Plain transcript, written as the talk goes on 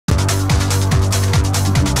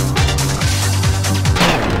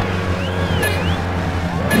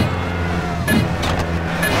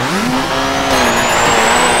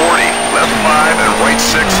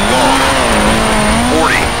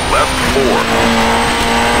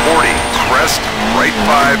crest, right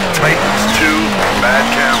 5, tightens 2, bad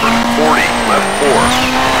camber, 40, left 4,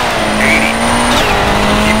 80.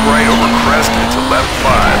 Keep right over crest into left 5,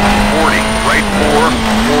 40, right 4,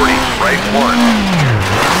 40, right 1,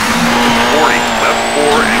 40, left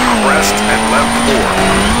 4 and crest and left 4,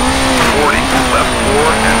 40, left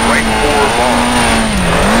 4 and right 4 long,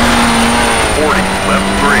 40, left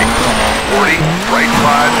 3, 40, right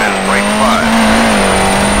 5 and right 5,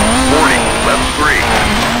 40, left 3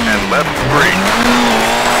 and left 3,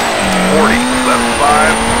 40, left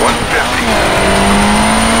 5, 150,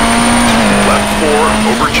 left 4,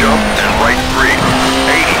 over jump and right 3,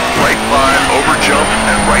 80, right 5, over jump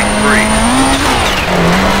and right 3,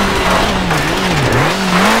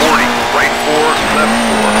 40, right 4, left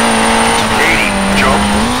 4, 80, jump,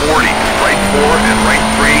 40, right 4 and right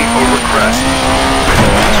 3 over crest,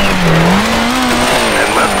 and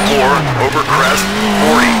left 4 over crest,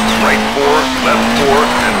 40, right 4, left 4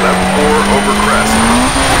 and left 4 over crest,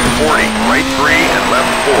 40, right 3 and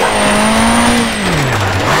left 4,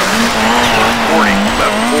 40,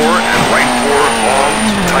 left 4 and right 4 long,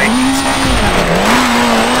 tightens,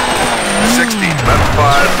 60, left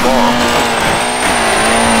 5 long,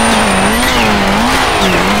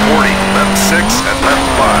 40, left 6 and left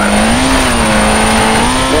 5,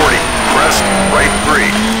 40, crest, right 3,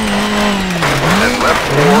 and left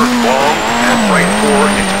 4 long and right 4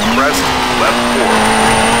 into crest, left 4,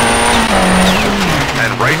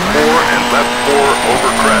 and right 4 and left 4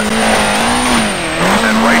 over crest,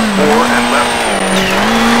 and right 4 and left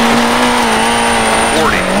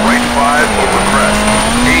 40, right 5 over crest,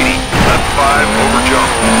 80, left 5 over jump,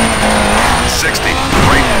 60,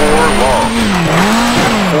 right 4 long,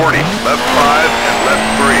 40, left 5 and left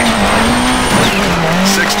 3,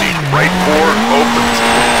 60, right 4 opens,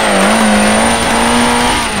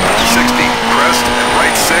 60, crest and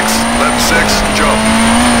right 6, left 6, jump,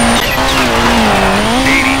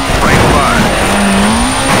 80, right 5,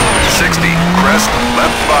 60, crest,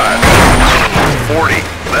 left 5, 40,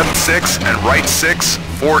 left 6 and right 6,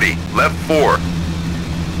 40, left 4.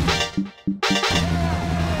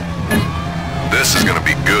 This is gonna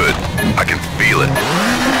be good. I can feel it. 40,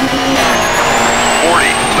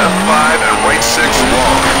 left 5 and right 6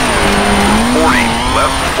 long. 40,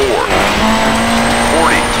 left 4.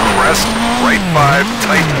 40, crest, right 5,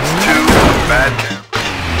 tightens 2, bad camber.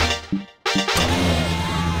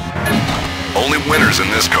 Only winners in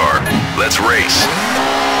this car. Let's race.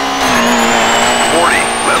 40,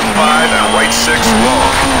 left 5 and right 6 long.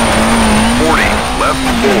 40, left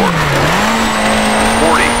 4.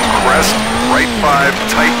 40, crest, right 5,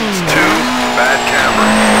 tightens 2, bad camber,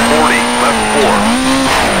 40, left 4,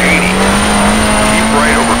 80, keep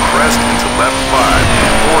right over crest into left 5,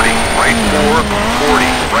 40, right 4, 40,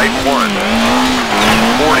 right 1,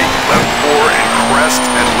 40, left 4 and crest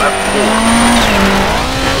and left 4,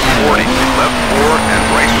 40, left 4 and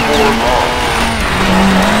right 4 long,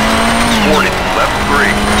 40, left 3,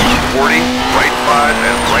 40, right 5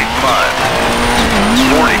 and right 5,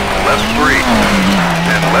 40, left 3,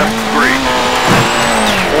 and left 3,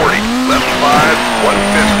 40, left 5,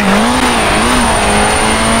 150,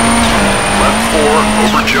 left 4,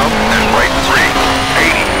 over jump and right 3,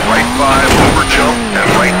 80, right 5, over jump and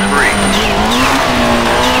right 3,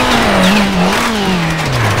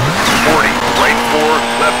 40, right 4,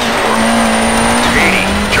 left 4, 80,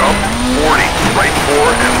 jump, 40, right 4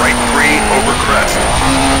 and right 3 over crest,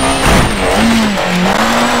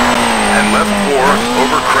 and left 4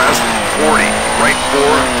 over crest, 40, right 4,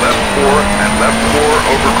 left 4, and left 4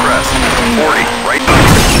 over crest, 40, right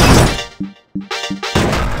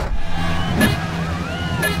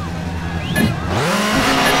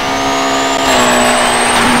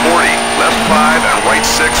 40, left 5 and right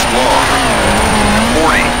 6 long,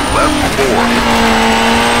 40, left 4,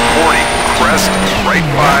 40, crest, right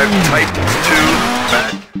 5, tightens 2,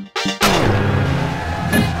 back.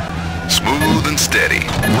 Smooth and steady.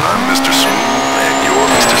 I'm Mr. Smooth and you're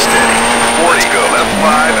Mr. Steady. 40, go left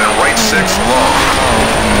 5 and right 6 long.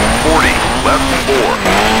 40, left 4.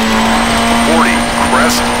 40,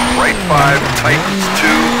 crest, right 5, tightens 2,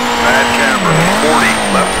 bad camber. 40,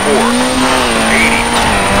 left 4. 80,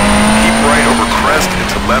 keep right over crest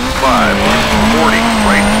into left 5. 40,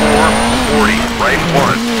 right 4, 40, right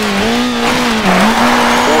 1.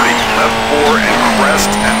 40, left 4 and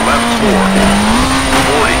crest and left 4.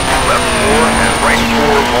 40, left 4 and right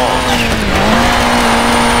 4 long.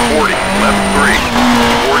 40, left 3.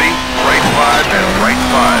 40, right 5 and right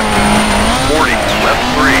 5. 40, left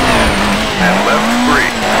 3 and left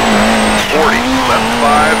 3. 40, left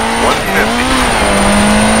 5, 150.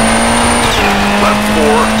 Left 4,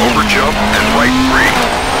 over jump and right 3.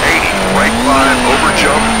 80, right 5, over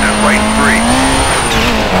jump and right 3.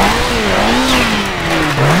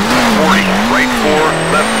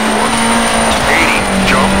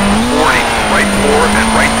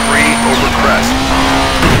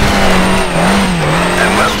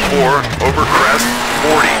 4, over crest,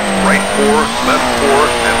 40, right 4, left 4,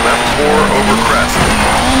 and left 4 over crest.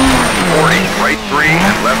 40, right 3,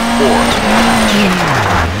 and left 4.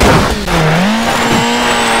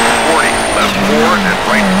 40, left 4, and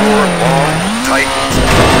right 4, long, tightens.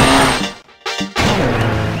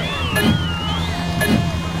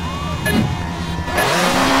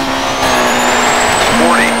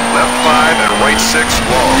 40, left 5, and right 6,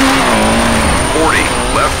 long. 40,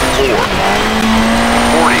 left 4.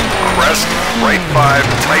 40, crest, right 5,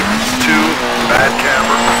 tightens 2, bad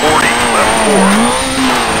camber. 40, left 4.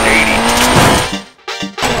 80.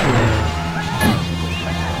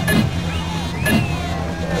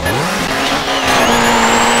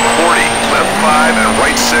 40, left 5 and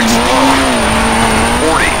right 6, long.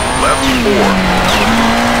 40, left 4.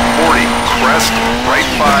 40, crest, right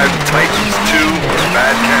 5, tightens 2,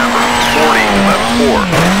 bad camber. 40, left 4.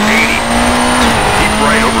 80. Keep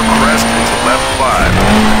right over crest into left 5.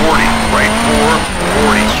 40, right 4.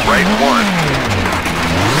 40, right 1.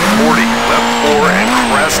 40, left 4 and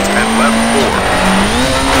crest and left 4.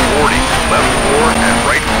 40, left 4 and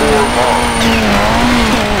right 4 long.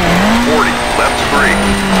 40, left 3.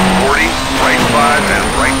 40, right 5 and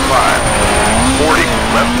right 5. 40,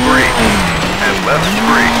 left 3 and left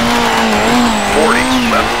 3. 40,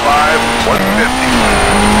 left 5, 150.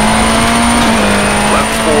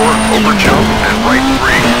 Left 4, over jump and right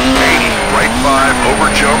 3. 80, right 5, over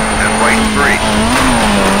jump and right 3.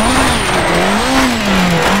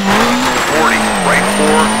 40, right 4,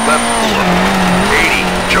 left 4. 80,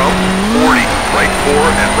 jump, 40, right 4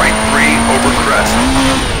 and right 3 over crest.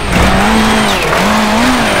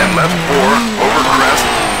 And left 4, over crest,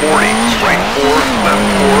 40, right 4, left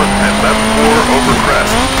 4, and left 4 over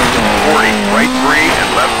crest. 40, right 3 and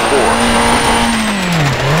left 4.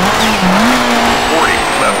 40,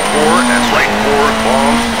 left 4 and right 4,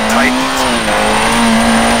 long, tightens.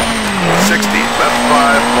 60, left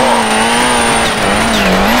 5, long.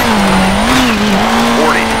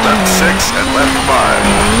 40, left 6 and left 5.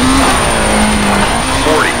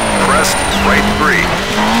 40, crest, right 3.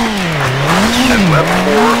 And left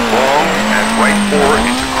 4, long, and right 4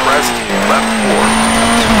 into crest, left 4.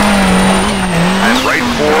 And right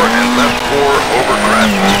 4 and left 4 over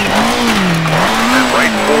crest. And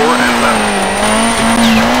right 4 and left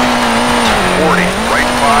 40,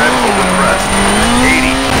 right 5 over crest.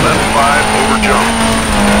 80, left 5 over jump.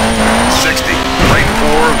 60, right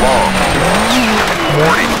 4 long.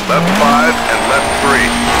 40, left 5 and left 3.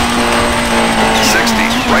 60,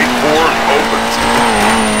 right 4 opens.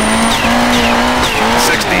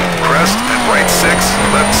 60, crest and right 6,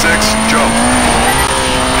 left 6, jump.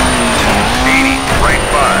 80, right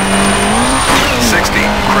 5. 60,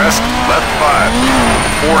 crest, left 5.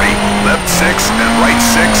 40, left 6 and right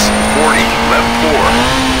 6, 40, left 4.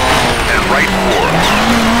 And right 4.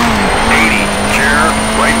 80, care,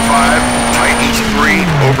 right 5, tightens 3,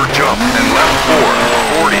 over jump, and left 4.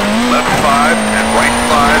 40, left 5 and right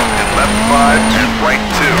 5 and left 5 and right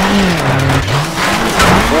 2.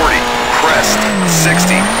 40, crest,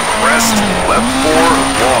 60, crest, left 4,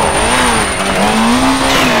 long.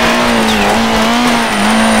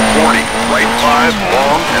 40, right 5,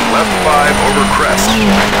 long, and left 5 over crest.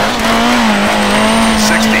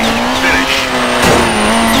 60, finish.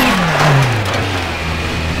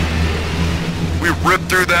 We ripped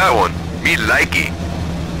through that one. Me likey.